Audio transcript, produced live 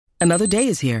Another day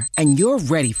is here, and you're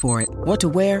ready for it. What to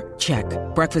wear? Check.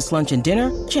 Breakfast, lunch, and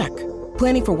dinner? Check.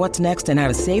 Planning for what's next and how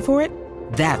to save for it?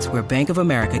 That's where Bank of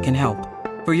America can help.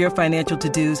 For your financial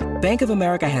to-dos, Bank of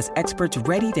America has experts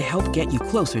ready to help get you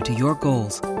closer to your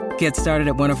goals. Get started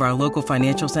at one of our local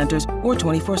financial centers or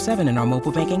 24/7 in our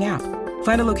mobile banking app.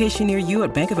 Find a location near you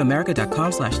at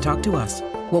bankofamerica.com/talktous.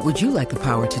 What would you like the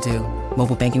power to do?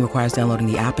 Mobile banking requires downloading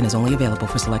the app and is only available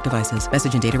for select devices.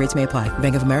 Message and data rates may apply.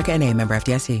 Bank of America N.A., member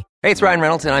FDIC. Hey, it's Ryan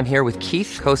Reynolds, and I'm here with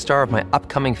Keith, co-star of my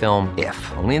upcoming film,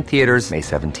 If, only in theaters May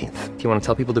 17th. Do you want to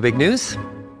tell people the big news?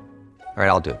 All right,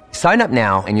 I'll do it. Sign up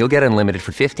now and you'll get unlimited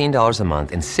for $15 a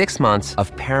month and 6 months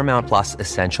of Paramount Plus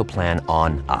Essential Plan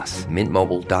on us.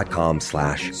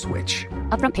 MintMobile.com/switch.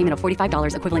 Upfront payment of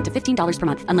 $45 equivalent to $15 per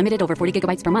month. Unlimited over 40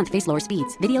 gigabytes per month. Face lower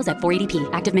speeds. Videos at 480p.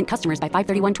 Active Mint customers by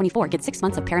 531.24 get 6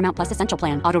 months of Paramount Plus Essential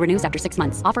Plan. Auto renews after 6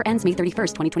 months. Offer ends May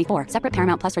 31st, 2024. Separate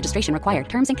Paramount Plus registration required.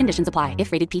 Terms and conditions apply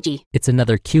if rated PG. It's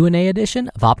another Q&A edition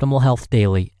of Optimal Health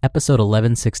Daily, episode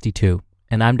 1162.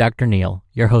 And I'm Dr. Neil,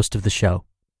 your host of the show.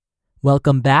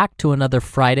 Welcome back to another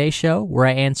Friday show where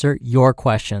I answer your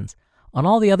questions. On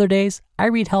all the other days, I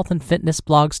read health and fitness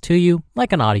blogs to you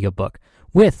like an audiobook,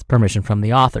 with permission from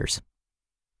the authors.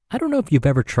 I don't know if you've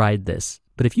ever tried this,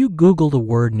 but if you Google the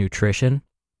word nutrition,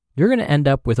 you're going to end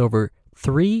up with over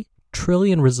 3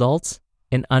 trillion results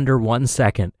in under 1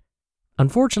 second.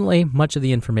 Unfortunately, much of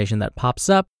the information that pops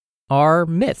up are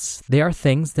myths. They are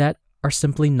things that are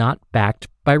simply not backed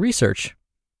by research.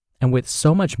 And with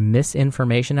so much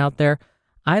misinformation out there,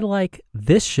 I like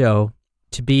this show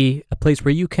to be a place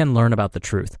where you can learn about the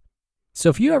truth. So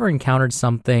if you ever encountered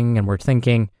something and were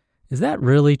thinking, is that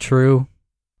really true?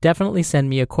 Definitely send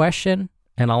me a question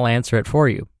and I'll answer it for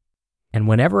you. And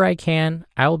whenever I can,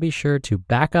 I will be sure to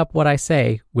back up what I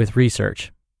say with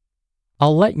research.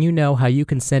 I'll let you know how you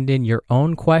can send in your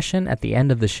own question at the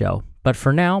end of the show. But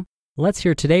for now, let's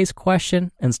hear today's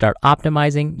question and start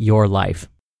optimizing your life.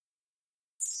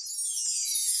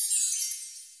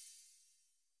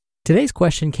 Today's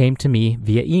question came to me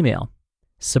via email.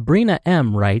 Sabrina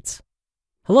M. writes,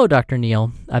 "Hello, Dr.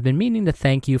 Neil. I've been meaning to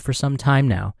thank you for some time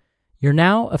now. You're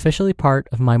now officially part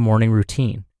of my morning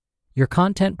routine. Your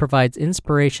content provides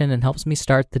inspiration and helps me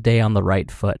start the day on the right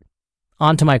foot.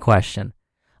 On to my question.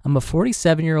 I'm a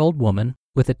 47-year-old woman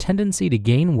with a tendency to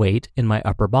gain weight in my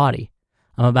upper body.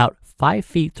 I'm about 5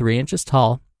 feet 3 inches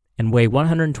tall and weigh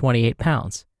 128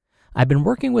 pounds. I've been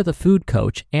working with a food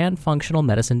coach and functional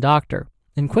medicine doctor,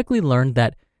 and quickly learned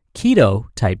that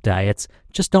keto-type diets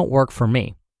just don't work for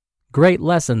me. Great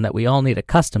lesson that we all need a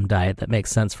custom diet that makes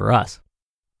sense for us.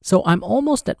 So I'm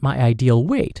almost at my ideal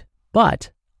weight,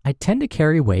 but I tend to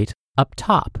carry weight up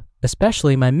top,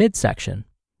 especially my midsection.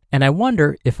 And I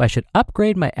wonder if I should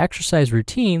upgrade my exercise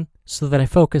routine so that I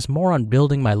focus more on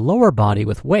building my lower body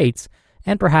with weights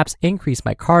and perhaps increase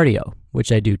my cardio,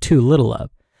 which I do too little of,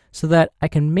 so that I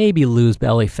can maybe lose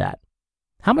belly fat.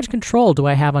 How much control do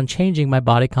I have on changing my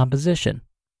body composition?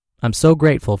 I'm so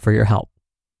grateful for your help."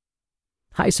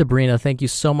 Hi, Sabrina. Thank you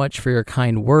so much for your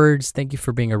kind words. Thank you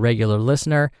for being a regular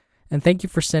listener. And thank you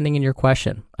for sending in your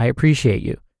question. I appreciate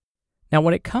you. Now,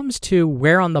 when it comes to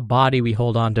where on the body we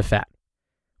hold on to fat,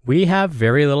 we have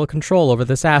very little control over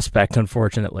this aspect,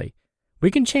 unfortunately. We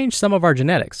can change some of our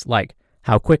genetics, like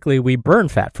how quickly we burn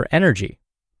fat for energy.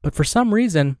 But for some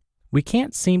reason, we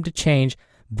can't seem to change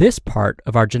this part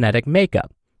of our genetic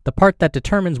makeup, the part that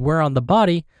determines where on the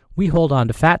body we hold on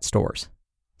to fat stores.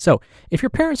 So, if your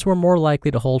parents were more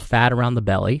likely to hold fat around the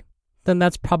belly, then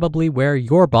that's probably where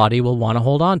your body will want to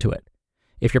hold on to it.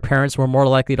 If your parents were more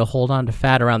likely to hold on to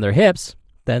fat around their hips,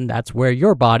 then that's where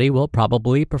your body will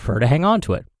probably prefer to hang on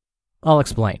to it. I'll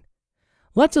explain.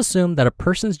 Let's assume that a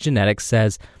person's genetics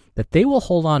says that they will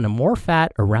hold on to more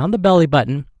fat around the belly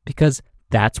button because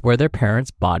that's where their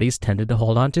parents' bodies tended to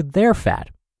hold on to their fat.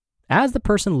 As the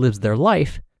person lives their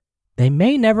life, they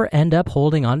may never end up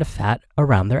holding on to fat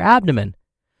around their abdomen.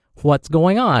 What's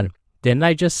going on? Didn't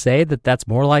I just say that that's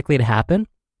more likely to happen?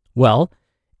 Well,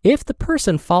 if the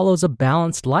person follows a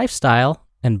balanced lifestyle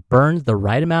and burns the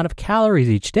right amount of calories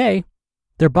each day,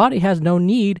 their body has no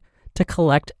need to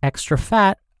collect extra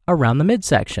fat around the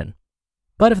midsection.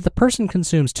 But if the person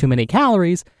consumes too many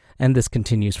calories, and this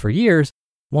continues for years,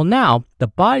 well, now the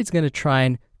body's going to try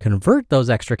and convert those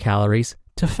extra calories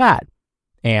to fat.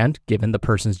 And given the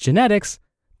person's genetics,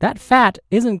 that fat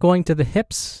isn't going to the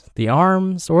hips, the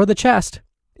arms, or the chest.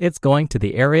 It's going to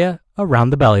the area around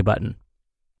the belly button.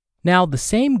 Now, the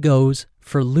same goes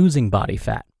for losing body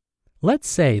fat. Let's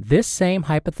say this same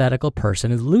hypothetical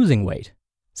person is losing weight.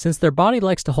 Since their body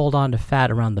likes to hold on to fat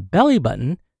around the belly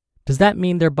button, does that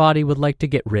mean their body would like to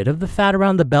get rid of the fat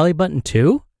around the belly button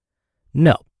too?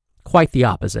 No. Quite the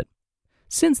opposite.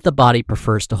 Since the body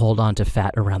prefers to hold on to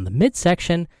fat around the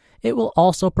midsection, it will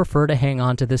also prefer to hang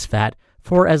on to this fat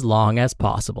for as long as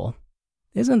possible.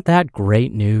 Isn't that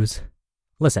great news?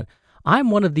 Listen,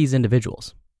 I'm one of these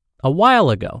individuals. A while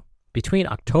ago, between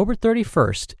October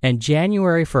 31st and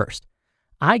January 1st,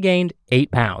 I gained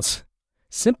 8 pounds.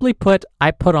 Simply put,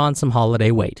 I put on some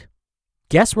holiday weight.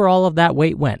 Guess where all of that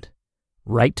weight went?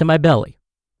 Right to my belly.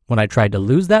 When I tried to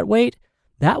lose that weight,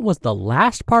 that was the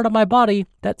last part of my body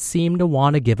that seemed to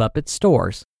want to give up its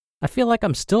stores. I feel like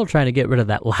I'm still trying to get rid of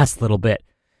that last little bit.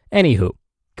 Anywho,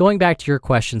 going back to your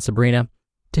question, Sabrina,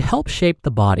 to help shape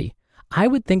the body, I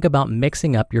would think about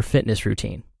mixing up your fitness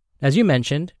routine. As you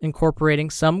mentioned,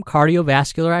 incorporating some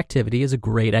cardiovascular activity is a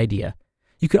great idea.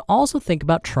 You could also think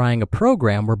about trying a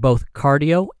program where both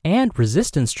cardio and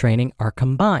resistance training are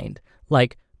combined,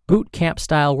 like boot camp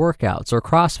style workouts or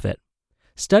CrossFit.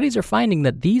 Studies are finding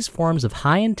that these forms of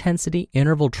high-intensity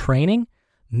interval training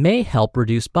may help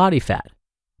reduce body fat.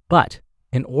 But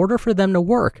in order for them to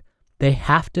work, they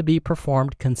have to be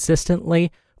performed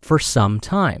consistently for some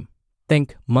time.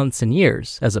 Think months and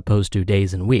years as opposed to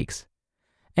days and weeks.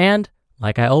 And,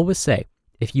 like I always say,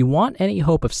 if you want any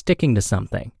hope of sticking to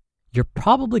something, you're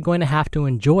probably going to have to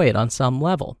enjoy it on some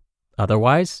level.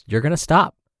 Otherwise, you're going to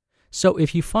stop. So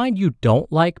if you find you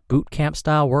don't like boot camp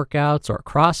style workouts or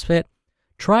CrossFit,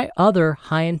 try other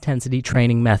high-intensity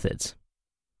training methods.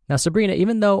 Now, Sabrina,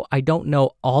 even though I don't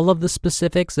know all of the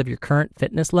specifics of your current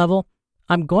fitness level,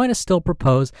 I'm going to still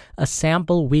propose a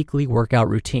sample weekly workout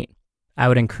routine. I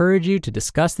would encourage you to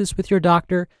discuss this with your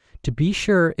doctor to be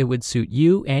sure it would suit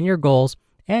you and your goals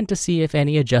and to see if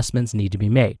any adjustments need to be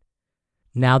made.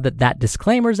 Now that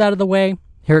disclaimer's out of the way,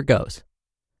 here it goes.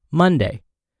 Monday,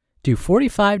 do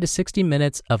 45 to 60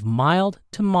 minutes of mild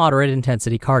to moderate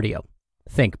intensity cardio.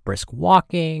 Think brisk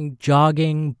walking,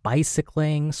 jogging,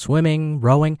 bicycling, swimming,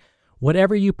 rowing,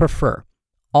 whatever you prefer,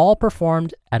 all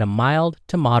performed at a mild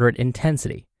to moderate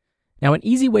intensity. Now, an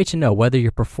easy way to know whether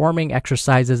you're performing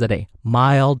exercises at a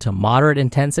mild to moderate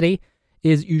intensity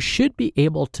is you should be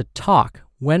able to talk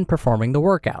when performing the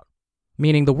workout,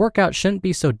 meaning the workout shouldn't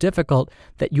be so difficult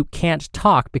that you can't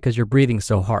talk because you're breathing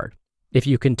so hard. If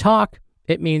you can talk,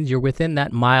 it means you're within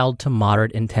that mild to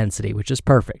moderate intensity, which is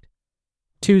perfect.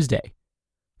 Tuesday,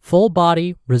 full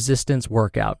body resistance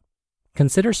workout.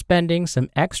 Consider spending some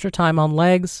extra time on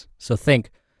legs, so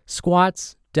think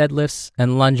squats, deadlifts,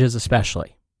 and lunges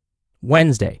especially.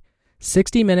 Wednesday,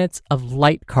 60 minutes of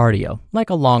light cardio, like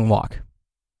a long walk.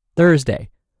 Thursday,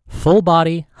 full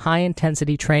body, high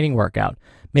intensity training workout.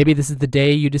 Maybe this is the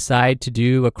day you decide to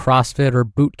do a CrossFit or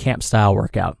boot camp style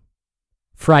workout.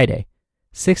 Friday,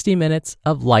 60 minutes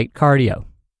of light cardio.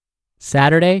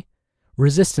 Saturday,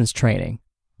 resistance training.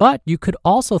 But you could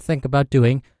also think about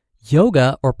doing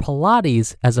yoga or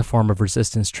Pilates as a form of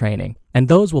resistance training, and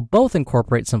those will both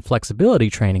incorporate some flexibility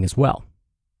training as well.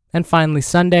 And finally,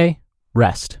 Sunday,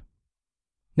 rest.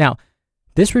 Now,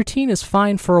 this routine is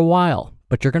fine for a while,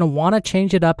 but you're going to want to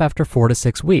change it up after 4 to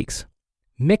 6 weeks.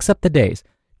 Mix up the days.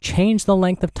 Change the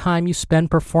length of time you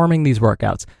spend performing these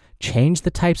workouts. Change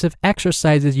the types of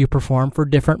exercises you perform for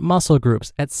different muscle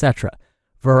groups, etc.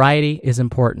 Variety is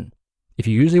important. If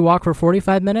you usually walk for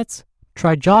 45 minutes,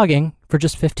 try jogging for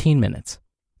just 15 minutes.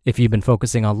 If you've been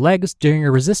focusing on legs during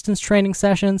your resistance training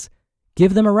sessions,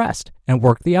 give them a rest and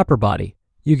work the upper body.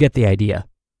 You get the idea.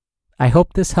 I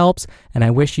hope this helps, and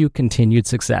I wish you continued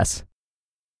success.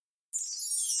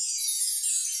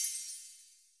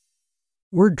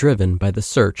 We're driven by the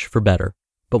search for better,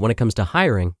 but when it comes to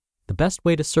hiring, the best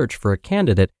way to search for a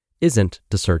candidate isn't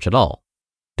to search at all.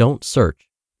 Don't search,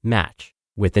 match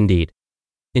with Indeed.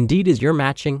 Indeed is your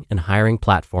matching and hiring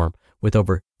platform with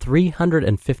over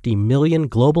 350 million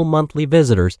global monthly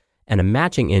visitors and a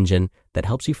matching engine that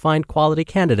helps you find quality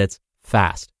candidates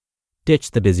fast.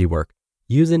 Ditch the busy work.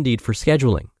 Use Indeed for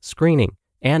scheduling, screening,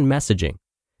 and messaging.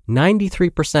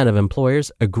 93% of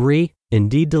employers agree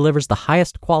Indeed delivers the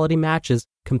highest quality matches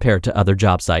compared to other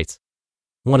job sites.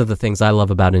 One of the things I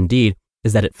love about Indeed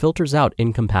is that it filters out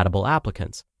incompatible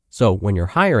applicants. So when you're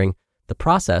hiring, the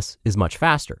process is much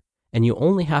faster, and you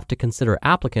only have to consider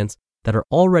applicants that are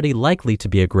already likely to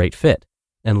be a great fit.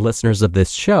 And listeners of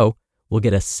this show will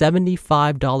get a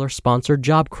 $75 sponsored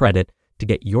job credit to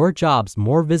get your jobs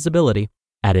more visibility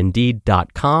at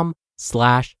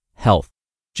Indeed.com/health.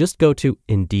 Just go to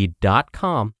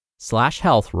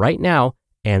Indeed.com/health right now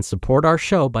and support our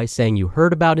show by saying you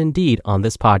heard about Indeed on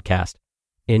this podcast.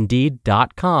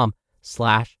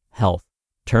 Indeed.com/health.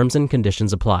 Terms and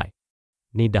conditions apply.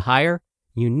 Need to hire?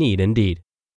 You need Indeed.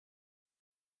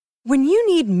 When you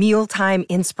need mealtime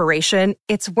inspiration,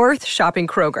 it's worth shopping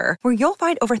Kroger, where you'll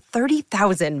find over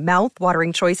 30,000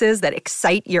 mouth-watering choices that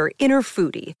excite your inner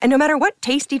foodie. And no matter what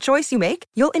tasty choice you make,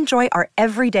 you'll enjoy our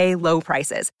everyday low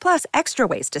prices, plus extra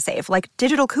ways to save, like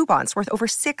digital coupons worth over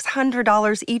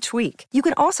 $600 each week. You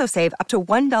can also save up to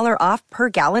 $1 off per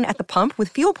gallon at the pump with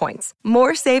fuel points.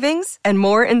 More savings and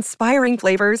more inspiring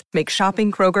flavors make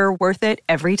shopping Kroger worth it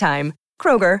every time.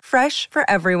 Kroger, fresh for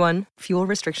everyone. Fuel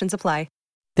restrictions apply.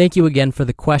 Thank you again for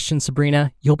the question,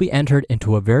 Sabrina. You'll be entered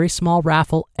into a very small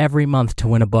raffle every month to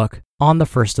win a book on the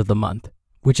first of the month,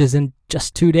 which is in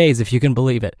just 2 days, if you can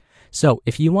believe it. So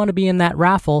if you want to be in that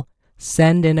raffle,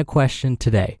 send in a question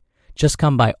today. Just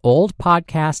come by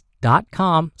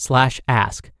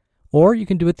oldpodcast.com/ask, or you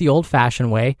can do it the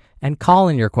old-fashioned way and call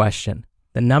in your question.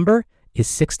 The number is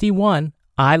 61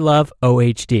 I love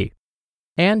OHD.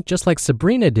 And just like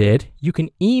Sabrina did, you can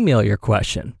email your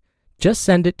question. Just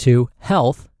send it to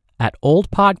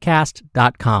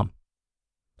health@oldpodcast.com.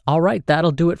 All right,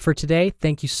 that'll do it for today.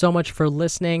 Thank you so much for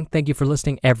listening. Thank you for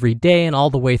listening every day and all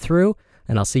the way through.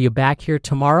 And I'll see you back here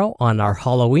tomorrow on our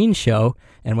Halloween show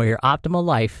and where your optimal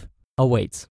life awaits.